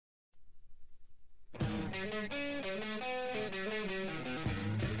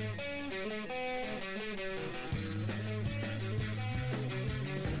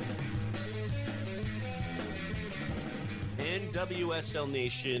WSL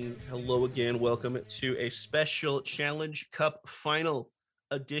Nation, hello again. Welcome to a special Challenge Cup final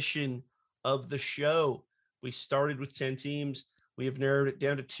edition of the show. We started with 10 teams. We have narrowed it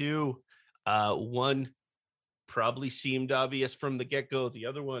down to two. One probably seemed obvious from the get-go. The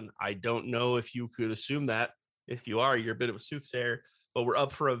other one, I don't know if you could assume that. If you are, you're a bit of a soothsayer. But we're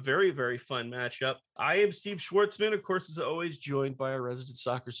up for a very, very fun matchup. I am Steve Schwartzman, of course, as always, joined by our resident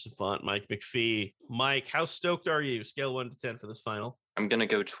soccer savant, Mike McPhee. Mike, how stoked are you? Scale 1 to 10 for this final. I'm going to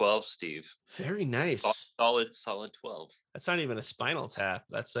go 12, Steve. Very nice. Solid 12. That's not even a spinal tap.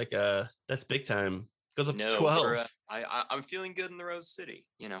 That's that's big time. Goes up to 12. I'm feeling good in the Rose City.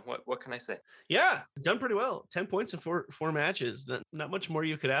 You know, what can I say? Yeah, done pretty well. 10 points in four matches. Not much more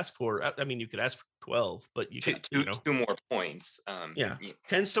you could ask for. I mean, you could ask for 12, but you could, two more points. Yeah,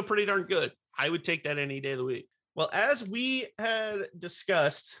 10's still pretty darn good. I would take that any day of the week. Well, as we had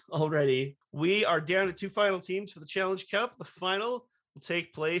discussed already, we are down to two final teams for the Challenge Cup. The final will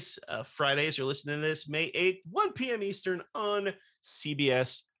take place Friday, as you're listening to this, May 8th, 1 p.m. Eastern on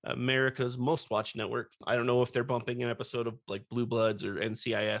CBS, America's most watched network. I don't know if they're bumping an episode of like Blue Bloods or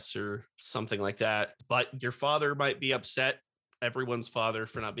NCIS or something like that, but your father might be upset, everyone's father,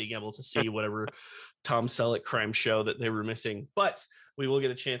 for not being able to see whatever Tom Selleck crime show that they were missing. But we will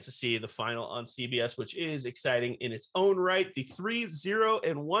get a chance to see the final on CBS, which is exciting in its own right. The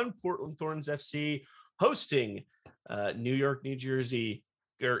 3-0-1 Portland Thorns FC hosting New York, New Jersey,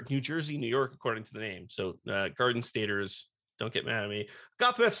 or New Jersey, New York, according to the name. So Garden Staters, don't get mad at me.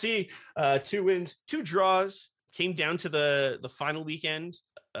 Gotham FC, 2 wins, 2 draws. Came down to the final weekend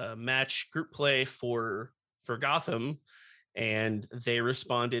match group play for Gotham, and they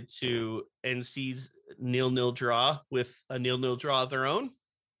responded to NC's 0-0 draw with a 0-0 draw of their own.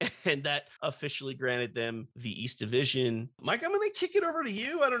 And that officially granted them the East Division. Mike, I'm going to kick it over to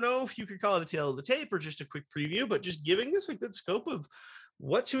you. I don't know if you could call it a tale of the tape or just a quick preview, but just giving us a good scope of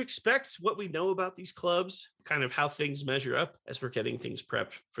what to expect, what we know about these clubs, kind of how things measure up as we're getting things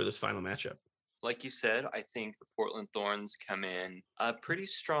prepped for this final matchup. Like you said, I think the Portland Thorns come in pretty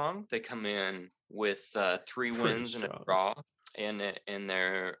strong. They come in with 3 wins and a draw in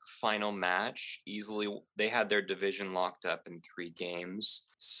their final match. Easily, they had their division locked up in 3 games.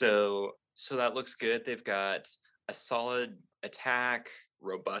 So that looks good. They've got a solid attack,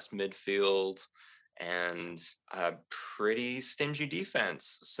 robust midfield, and a pretty stingy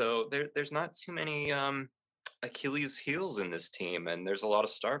defense. So there's not too many Achilles heels in this team, and there's a lot of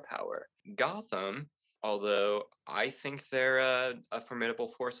star power. Gotham, although I think they're a formidable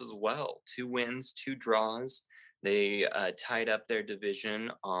force as well. 2 wins, 2 draws. They tied up their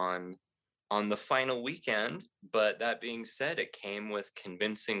division on the final weekend, but that being said, it came with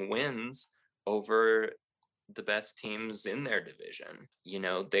convincing wins over the best teams in their division. You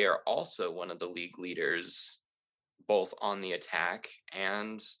know, they are also one of the league leaders, both on the attack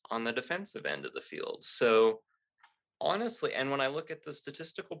and on the defensive end of the field. So honestly, and when I look at the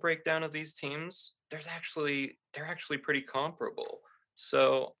statistical breakdown of these teams, they're actually pretty comparable.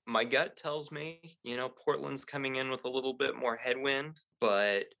 So my gut tells me, you know, Portland's coming in with a little bit more headwind,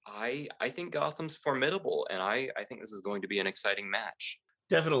 but I think Gotham's formidable, and I think this is going to be an exciting match.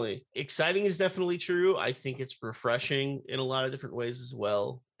 Definitely. Exciting is definitely true. I think it's refreshing in a lot of different ways as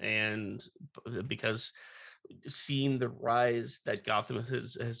well. And because seeing the rise that Gotham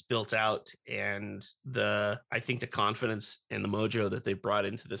has built out, and I think the confidence and the mojo that they brought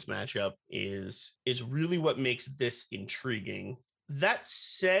into this matchup is really what makes this intriguing. That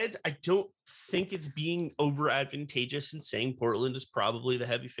said, I don't think it's being over advantageous in saying Portland is probably the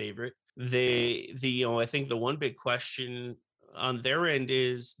heavy favorite. I think the one big question on their end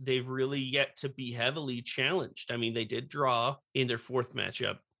is they've really yet to be heavily challenged. I mean, they did draw in their 4th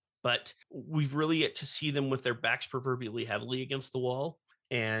matchup, but we've really yet to see them with their backs proverbially heavily against the wall.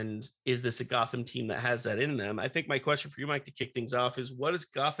 And is this a Gotham team that has that in them? I think my question for you, Mike, to kick things off is, what does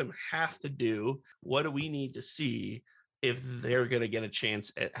Gotham have to do? What do we need to see if they're going to get a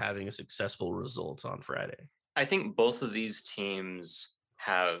chance at having a successful result on Friday? I think both of these teams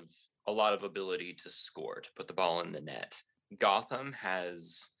have a lot of ability to score, to put the ball in the net. Gotham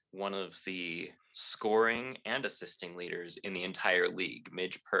has one of the scoring and assisting leaders in the entire league.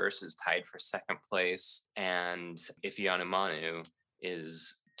 Midge Purse is tied for 2nd place, and Ifeanyi Manu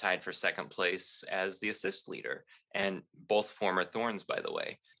is tied for 2nd place as the assist leader. And both former Thorns, by the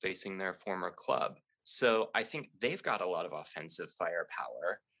way, facing their former club. So I think they've got a lot of offensive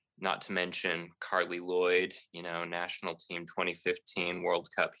firepower, not to mention Carly Lloyd, you know, national team 2015 World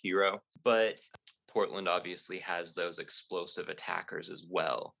Cup hero. But Portland obviously has those explosive attackers as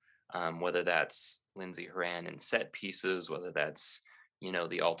well, whether that's Lindsey Horan in set pieces, whether that's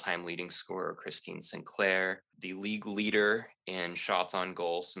the all-time leading scorer, Christine Sinclair, the league leader in shots on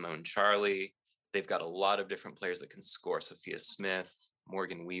goal, Simone Charlie. They've got a lot of different players that can score, Sophia Smith,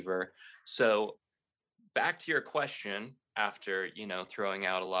 Morgan Weaver. So back to your question, after, throwing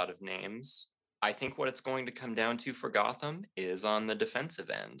out a lot of names, I think what it's going to come down to for Gotham is on the defensive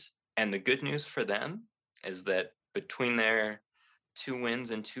end. And the good news for them is that between their 2 wins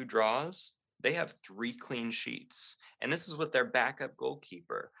and 2 draws, they have 3 clean sheets. And this is with their backup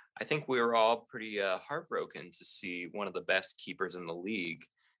goalkeeper. I think we were all pretty heartbroken to see one of the best keepers in the league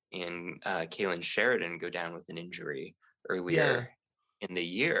in Kaylin Sheridan go down with an injury earlier in the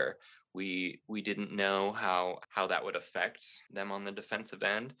year. We didn't know how that would affect them on the defensive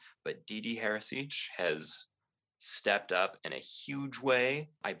end, but Didi Harasic has stepped up in a huge way.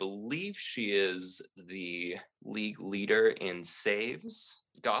 I believe she is the league leader in saves.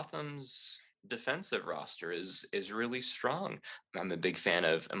 Gotham's defensive roster is really strong. I'm a big fan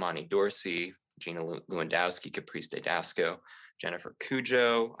of Imani Dorsey, Gina Lewandowski, Caprice Dasco, Jennifer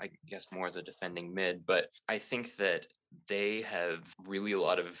Cujo, I guess more as a defending mid, but I think that they have really a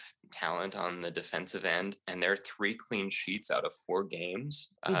lot of talent on the defensive end, and their 3 clean sheets out of 4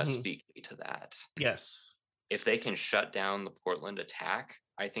 games speak to that. Yes. If they can shut down the Portland attack,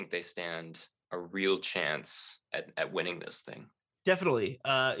 I think they stand a real chance at winning this thing. Definitely.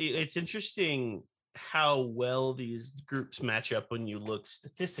 It's interesting how well these groups match up when you look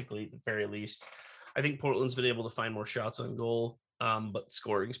statistically, at the very least. I think Portland's been able to find more shots on goal, but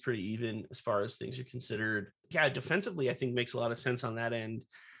scoring's pretty even as far as things are considered. Yeah, defensively, I think makes a lot of sense on that end.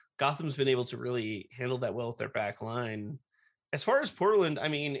 Gotham's been able to really handle that well with their back line. As far as Portland, I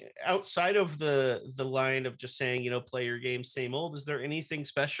mean, outside of the line of just saying, play your game, same old, is there anything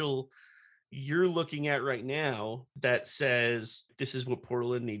special you're looking at right now that says this is what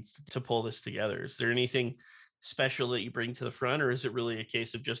Portland needs to pull this together? Is there anything special that you bring to the front, or is it really a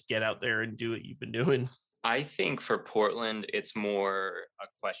case of just get out there and do what you've been doing? I think for Portland, it's more a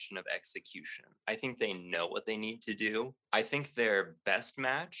question of execution. I think they know what they need to do. I think their best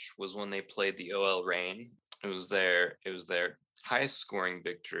match was when they played the OL Reign. It was their highest scoring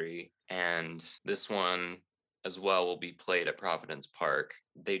victory, and this one as well will be played at Providence Park.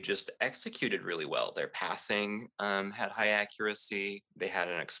 They just executed really well. Their passing had high accuracy. They had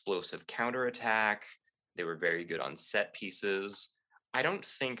an explosive counterattack. They were very good on set pieces. I don't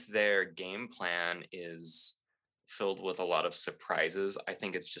think their game plan is filled with a lot of surprises. I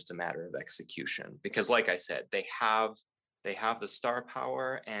think it's just a matter of execution, because like I said, they have the star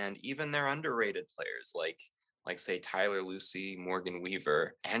power, and even their underrated players like say Tyler Lucy, Morgan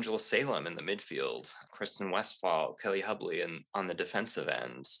Weaver, Angela Salem in the midfield, Kristen Westphal, Kelly Hubley, and on the defensive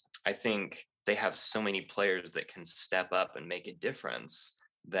end. I think they have so many players that can step up and make a difference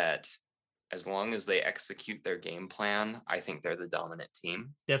that as long as they execute their game plan, I think they're the dominant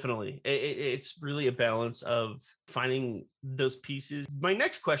team. Definitely. It's really a balance of finding those pieces. My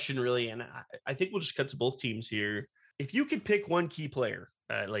next question really, and I think we'll just cut to both teams here. If you could pick one key player,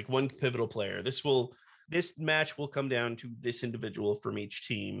 like one pivotal player, this match will come down to this individual from each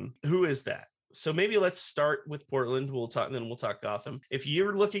team. Who is that? So maybe let's start with Portland. We'll talk, and then we'll talk Gotham. If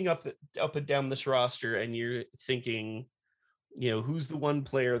you're looking up and down this roster and you're thinking, who's the one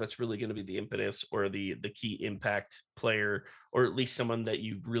player that's really going to be the impetus or the key impact player, or at least someone that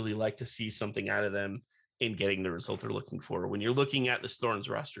you really like to see something out of them in getting the result they're looking for? When you're looking at the Thorns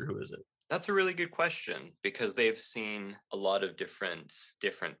roster, who is it? That's a really good question, because they've seen a lot of difference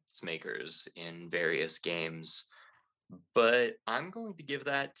makers in various games. But I'm going to give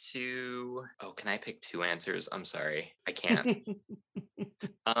that to... Oh, can I pick 2 answers? I'm sorry. I can't.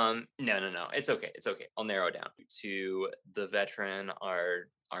 No. It's okay. I'll narrow down to the veteran,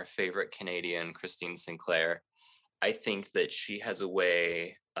 our favorite Canadian, Christine Sinclair. I think that she has a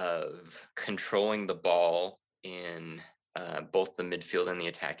way of controlling the ball in both the midfield and the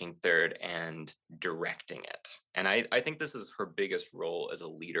attacking third and directing it. And I think this is her biggest role as a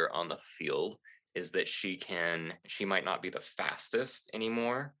leader on the field, is that she might not be the fastest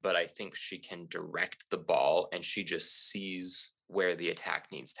anymore, but I think she can direct the ball, and she just sees where the attack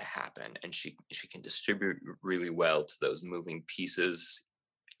needs to happen. And she can distribute really well to those moving pieces,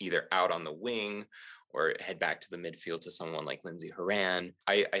 either out on the wing or head back to the midfield to someone like Lindsay Horan.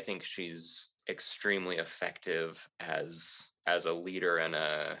 I think she's extremely effective as a leader and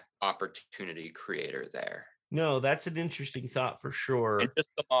a opportunity creator there. No, that's an interesting thought for sure. And just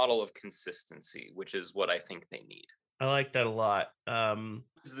the model of consistency, which is what I think they need. I like that a lot.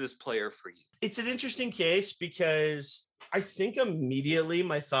 Is this player for you? It's an interesting case, because I think immediately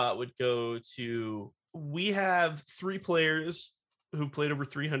my thought would go to, we have 3 players who've played over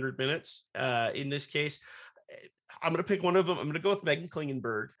 300 minutes in this case. I'm going to pick one of them. I'm going to go with Megan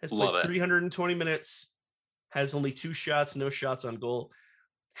Klingenberg. Has played 320 minutes, has only 2 shots, no shots on goal.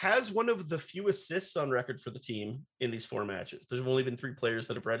 Has one of the few assists on record for the team in these 4 matches. There's only been 3 players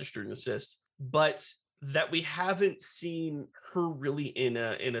that have registered an assist, but that we haven't seen her really in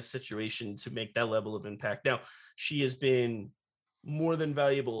a situation to make that level of impact. Now, she has been more than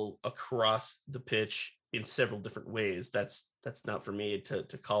valuable across the pitch in several different ways. That's not for me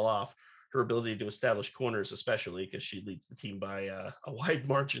to call off her ability to establish corners, especially because she leads the team by a wide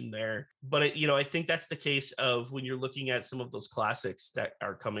margin there. But I think that's the case of when you're looking at some of those classics that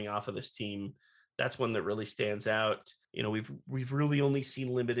are coming off of this team. That's one that really stands out. We've really only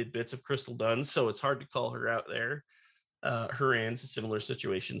seen limited bits of Crystal Dunn, so it's hard to call her out there. Her Ann's a similar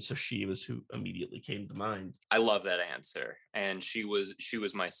situation, so she was who immediately came to mind. I love that answer, and she was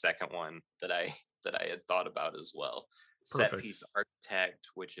my second one that I had thought about as well. Perfect. Set piece architect,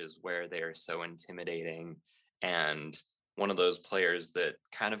 which is where they are so intimidating, and one of those players that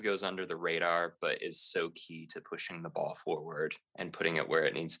kind of goes under the radar, but is so key to pushing the ball forward and putting it where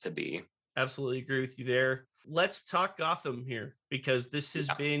it needs to be. Absolutely agree with you there. Let's talk Gotham here, because this has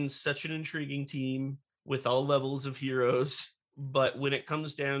been such an intriguing team with all levels of heroes. But when it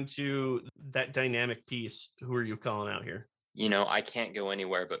comes down to that dynamic piece, who are you calling out here? I can't go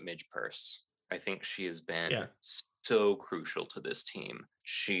anywhere but Midge Purce. I think she has been so crucial to this team.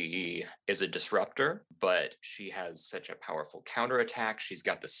 She is a disruptor, but she has such a powerful counterattack. She's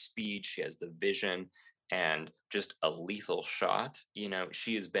got the speed, she has the vision, and just a lethal shot.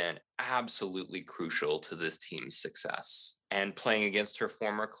 She has been absolutely crucial to this team's success. And playing against her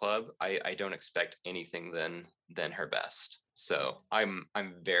former club, I don't expect anything than her best. So I'm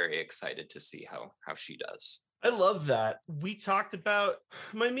very excited to see how she does. I love that. We talked about,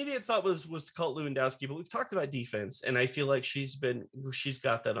 my immediate thought was to call it Lewandowski, but we've talked about defense, and I feel like she's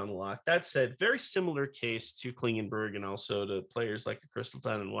got that unlocked. That said, very similar case to Klingenberg and also to players like Crystal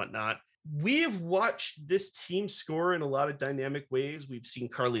Dunn and whatnot. We have watched this team score in a lot of dynamic ways. We've seen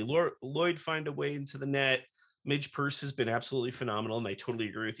Carly Lloyd find a way into the net. Midge Purce has been absolutely phenomenal, and I totally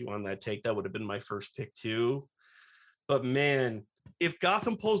agree with you on that take. That would have been my first pick too. But man, if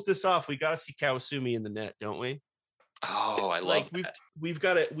Gotham pulls this off, we got to see Kawasumi in the net, don't we? Oh, I love that. We've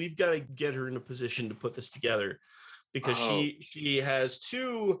got to get her in a position to put this together, because she has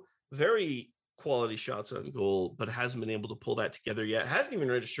 2 very quality shots on goal, but hasn't been able to pull that together yet. Hasn't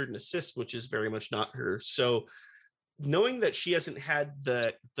even registered an assist, which is very much not her. So knowing that she hasn't had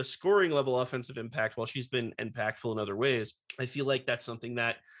the scoring level offensive impact while she's been impactful in other ways, I feel like that's something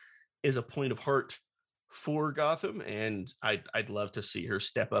that is a point of heart for Gotham, and I'd love to see her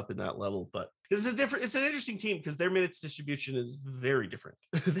step up in that level. But it's an interesting team because their minutes distribution is very different.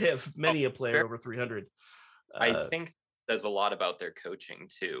 They have many a player over 300. I think says a lot about their coaching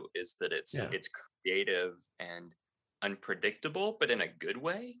too, is that it's creative and unpredictable, but in a good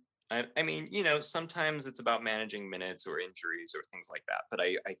way. I mean, sometimes it's about managing minutes or injuries or things like that. But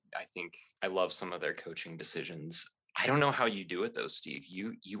I think I love some of their coaching decisions. I don't know how you do it though, Steve.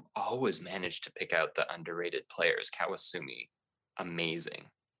 You always manage to pick out the underrated players. Kawasumi, amazing.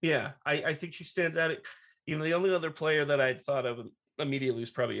 Yeah, I think she stands out. The only other player that I'd thought of immediately is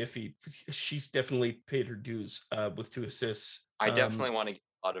probably Iffy. She's definitely paid her dues with 2 assists. I definitely want to give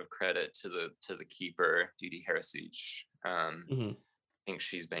a lot of credit to the keeper, Didi Harasic. I think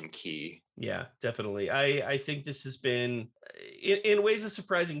she's been key. Yeah, definitely. I think this has been, in ways, a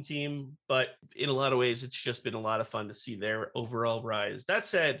surprising team, but in a lot of ways, it's just been a lot of fun to see their overall rise. That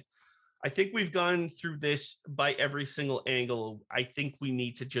said, I think we've gone through this by every single angle. I think we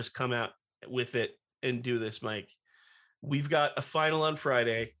need to just come out with it and do this, Mike. We've got a final on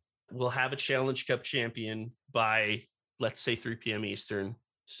Friday. We'll have a Challenge Cup champion by, let's say, 3 p.m. Eastern.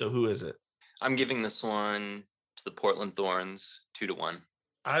 So who is it? I'm giving this one to the Portland Thorns 2-1.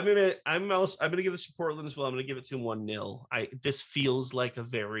 I'm gonna give this to Portland as well. I'm gonna give it to 1-0. This feels like a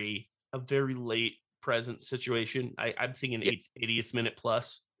very late present situation. I'm thinking 80th minute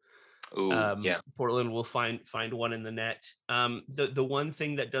plus. Portland will find one in the net. The one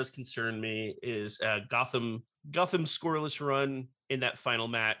thing that does concern me is Gotham's scoreless run in that final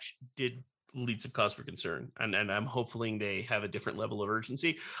match did lead some cause for concern, and I'm hoping they have a different level of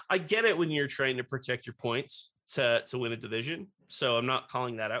urgency. I get it when you're trying to protect your points to win a division, so I'm not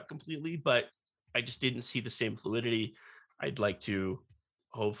calling that out completely, but I just didn't see the same fluidity. I'd like to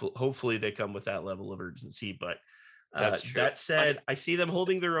hopefully they come with that level of urgency, but that's true. That said, I see them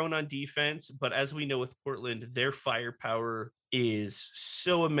holding their own on defense, but as we know with Portland, their firepower is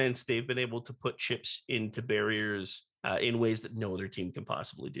so immense. They've been able to put chips into barriers in ways that no other team can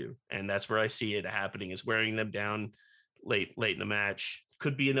possibly do. And that's where I see it happening, is wearing them down late in the match.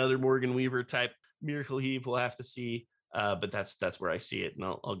 Could be another Morgan Weaver type Miracle Heave, we'll have to see. But that's where I see it, and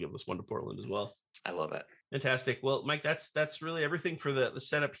I'll give this one to Portland as well. I love it. Fantastic. Well, Mike, that's really everything for the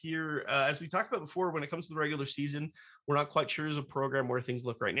setup here. As we talked about before, when it comes to the regular season, we're not quite sure as a program where things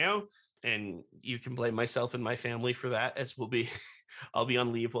look right now, and you can blame myself and my family for that, as I'll be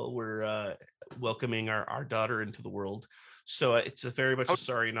on leave while we're welcoming our daughter into the world. So it's a very much a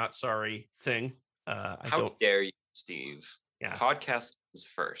sorry not sorry thing. How dare you, Steve? Yeah, podcast is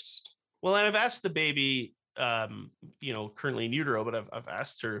first. Well, and I've asked the baby, currently in utero, but I've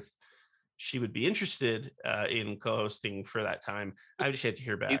asked her if she would be interested in co-hosting for that time. I've just yet to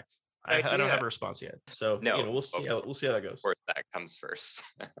hear back. I don't have a response yet, so we'll see how that goes. Of course, that comes first.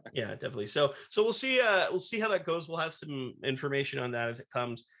 Yeah, definitely. So we'll see how that goes. We'll have some information on that as it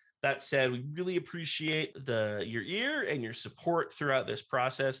comes. That said, we really appreciate your ear and your support throughout this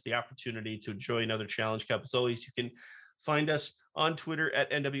process. The opportunity to enjoy another Challenge Cup. As always, you can find us on Twitter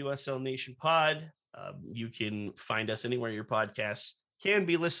at NWSL Nation Pod. You can find us anywhere your podcasts can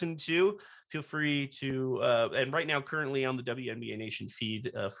be listened to. Feel free to, and right now, currently on the WNBA Nation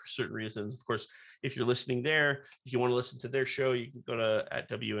feed for certain reasons. Of course, if you're listening there, if you want to listen to their show, you can go to at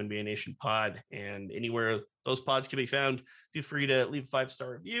WNBA Nation Pod, and anywhere those pods can be found, feel free to leave a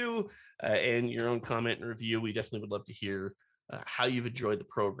 5-star review and your own comment and review. We definitely would love to hear how you've enjoyed the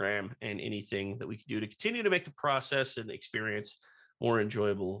program and anything that we can do to continue to make the process and experience more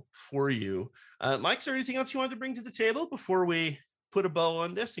enjoyable for you. Mike, is there anything else you wanted to bring to the table before we put a bow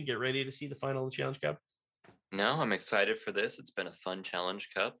on this and get ready to see the final of the Challenge Cup? No, I'm excited for this. It's been a fun Challenge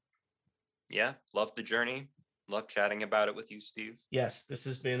Cup. Yeah, love the journey. Love chatting about it with you, Steve. Yes, this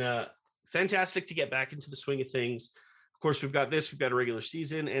has been fantastic to get back into the swing of things. Of course, we've got a regular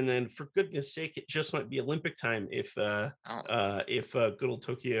season, and then for goodness sake, it just might be Olympic time if good old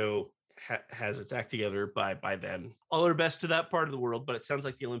Tokyo has its act together by then. All our best to that part of the world, but it sounds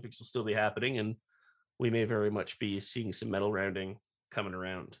like the Olympics will still be happening, and we may very much be seeing some medal rounding coming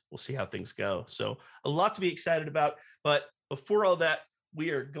around. We'll see how things go. So a lot to be excited about. But before all that,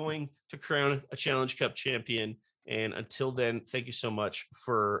 we are going to crown a Challenge Cup champion. And until then, thank you so much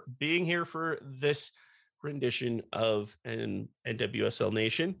for being here for this rendition of an NWSL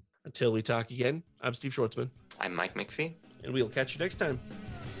Nation. Until we talk again, I'm Steve Schwartzman. I'm Mike McPhee. And we'll catch you next time.